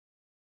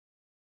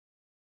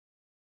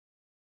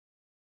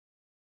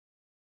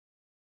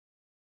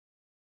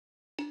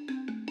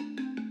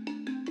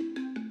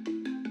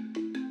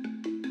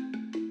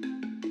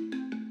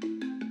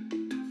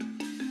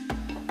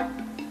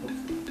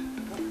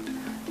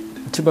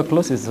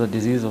Tuberculosis is a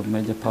disease of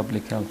major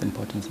public health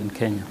importance in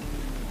Kenya.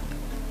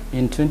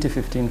 In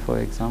 2015, for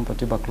example,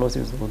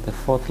 tuberculosis was the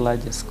fourth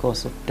largest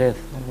cause of death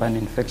of an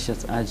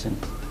infectious agent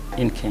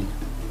in Kenya.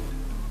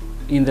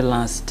 In the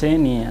last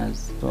 10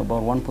 years,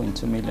 about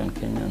 1.2 million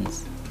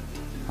Kenyans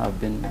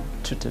have been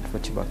treated for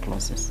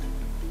tuberculosis.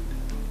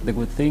 The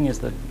good thing is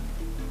that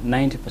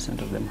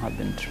 90% of them have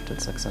been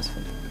treated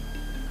successfully.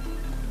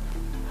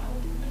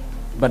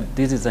 But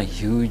this is a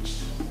huge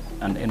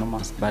and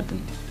enormous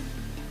burden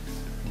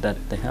that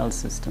the health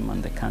system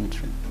and the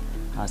country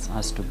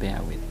has to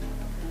bear with.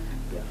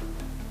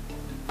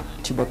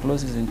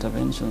 Tuberculosis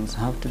interventions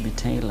have to be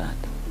tailored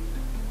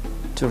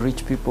to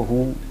reach people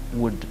who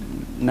would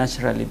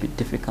naturally be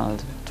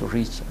difficult to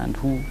reach and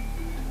who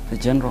the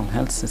general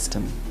health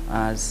system,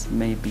 as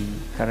maybe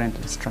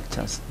currently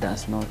structures,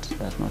 does not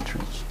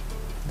reach.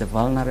 The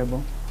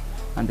vulnerable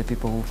and the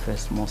people who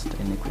face most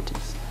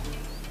inequities.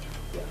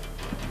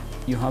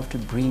 You have to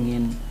bring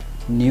in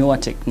newer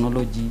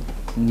technology,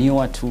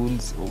 newer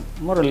tools, or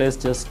more or less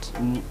just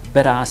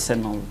better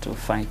arsenal to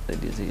fight the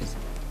disease.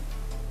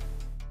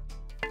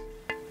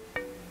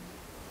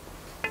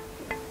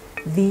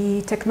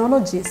 The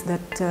technologies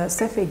that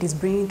Cepheid is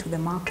bringing to the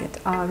market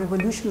are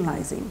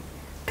revolutionizing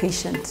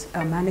patient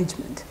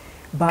management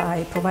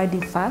by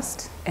providing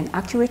fast and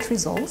accurate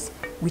results,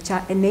 which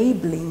are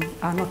enabling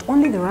not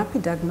only the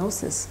rapid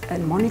diagnosis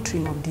and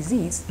monitoring of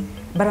disease,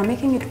 but are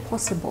making it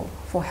possible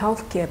for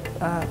healthcare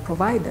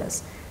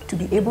providers to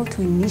be able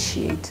to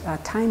initiate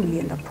timely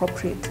and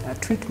appropriate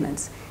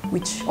treatments,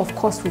 which of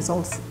course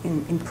results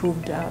in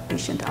improved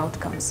patient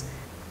outcomes.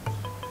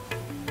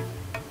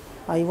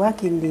 I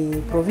work in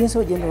the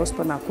Provincial General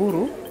Hospital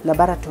Nakuru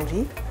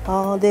laboratory.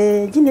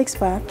 The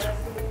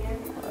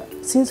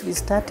GeneXpert, since we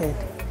started,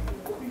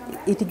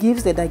 it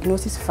gives the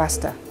diagnosis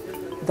faster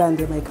than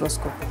the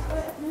microscopy.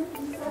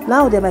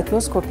 Now the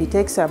microscopy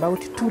takes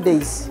about 2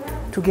 days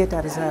to get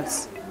our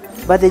results,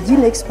 but the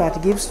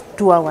GeneXpert gives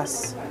 2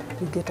 hours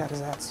to get our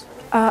results.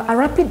 A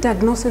rapid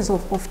diagnosis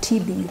of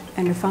TB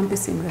and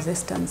rifampicin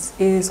resistance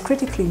is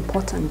critically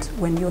important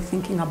when you're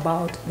thinking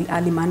about the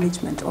early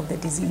management of the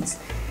disease.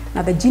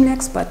 Now, the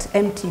GeneXpert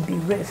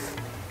MTB RIF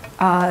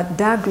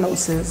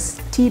diagnoses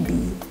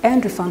TB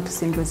and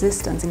rifampicin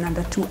resistance in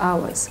under 2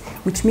 hours,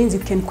 which means you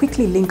can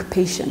quickly link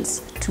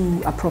patients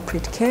to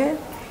appropriate care.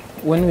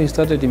 When we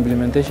started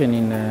implementation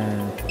in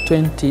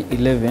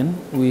 2011,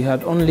 we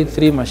had only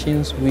 3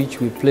 machines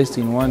which we placed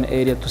in one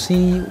area to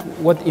see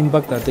what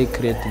impact are they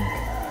creating.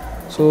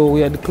 So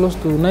we had close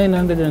to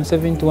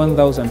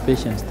 971,000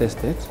 patients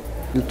tested.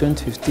 In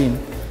 2015,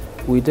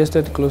 we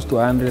tested close to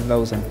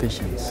 100,000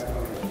 patients.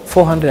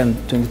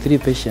 423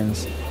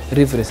 patients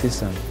RIF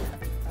resistant.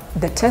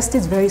 The test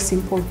is very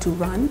simple to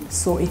run,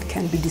 so it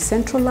can be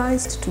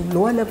decentralized to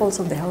lower levels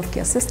of the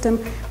healthcare system,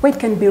 where it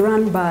can be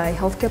run by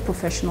healthcare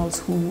professionals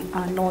who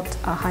are not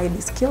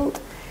highly skilled.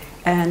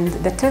 And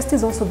the test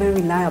is also very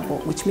reliable,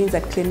 which means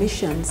that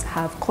clinicians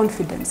have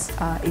confidence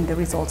in the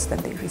results that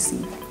they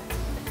receive.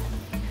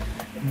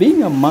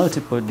 Being a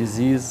multiple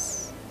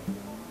disease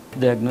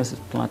diagnosis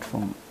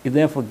platform, it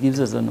therefore gives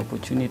us an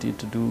opportunity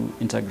to do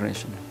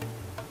integration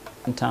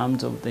in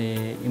terms of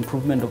the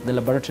improvement of the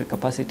laboratory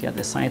capacity at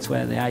the sites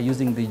where they are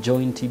using the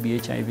joint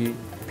TB HIV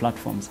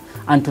platforms,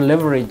 and to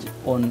leverage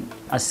on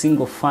a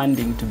single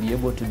funding to be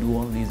able to do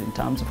all these in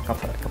terms of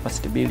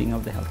capacity building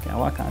of the healthcare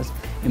workers,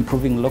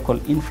 improving local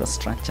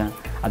infrastructure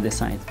at the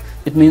sites.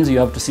 It means you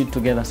have to sit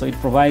together, so it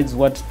provides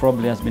what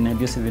probably has been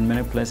elusive in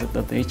many places,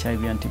 that the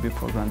HIV and TB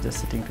programs are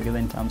sitting together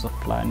in terms of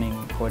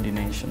planning,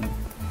 coordination,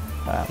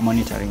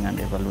 monitoring and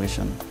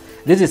evaluation.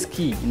 This is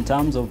key in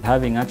terms of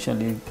having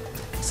actually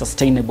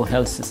sustainable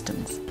health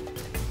systems.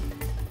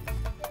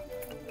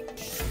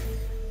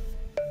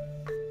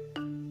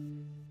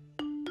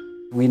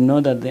 We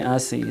know that the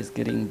assay is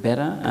getting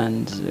better,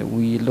 and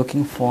we're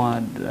looking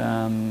forward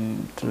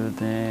to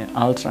the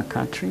Ultra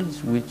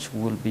cartridge, which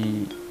will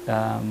be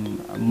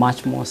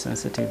much more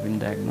sensitive in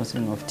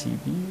diagnosing of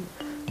TB,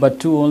 but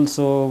to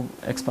also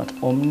Expert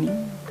Omni.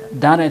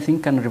 That, I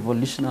think, can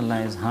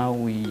revolutionize how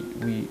we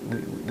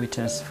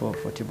test for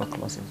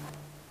tuberculosis.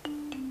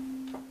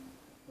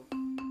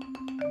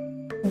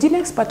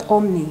 GeneXpert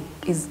Omni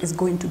is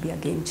going to be a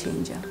game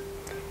changer.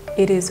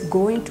 It is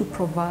going to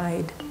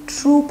provide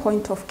true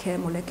point-of-care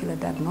molecular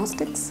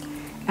diagnostics,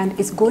 and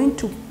it's going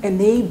to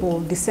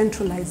enable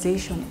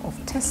decentralization of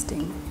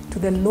testing to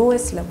the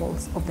lowest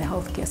levels of the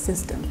healthcare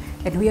system.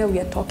 And here we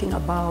are talking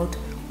about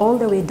all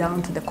the way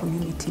down to the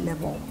community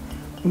level,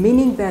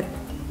 meaning that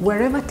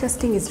wherever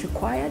testing is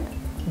required,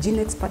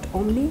 GeneXpert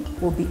Omni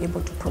will be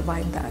able to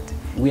provide that.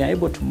 We are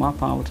able to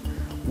map out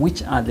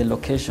which are the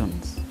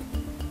locations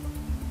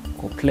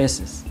or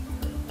places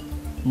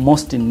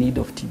most in need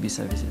of TB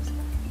services,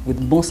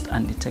 with most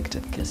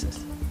undetected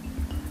cases.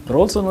 But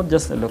also not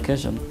just the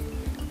location,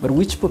 but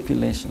which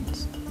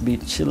populations, be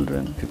it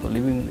children, people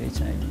living with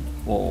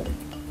HIV, or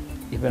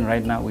even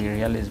right now we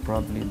realize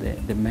probably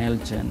the male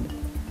gender.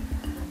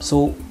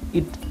 So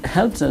it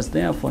helps us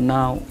therefore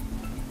now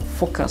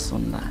focus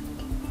on that,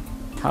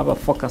 have a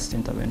focused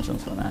intervention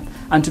for that.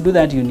 And to do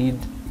that you need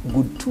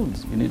good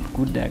tools, you need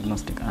good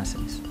diagnostic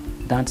assays.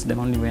 That's the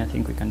only way I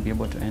think we can be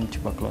able to end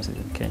tuberculosis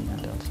in Kenya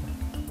and elsewhere.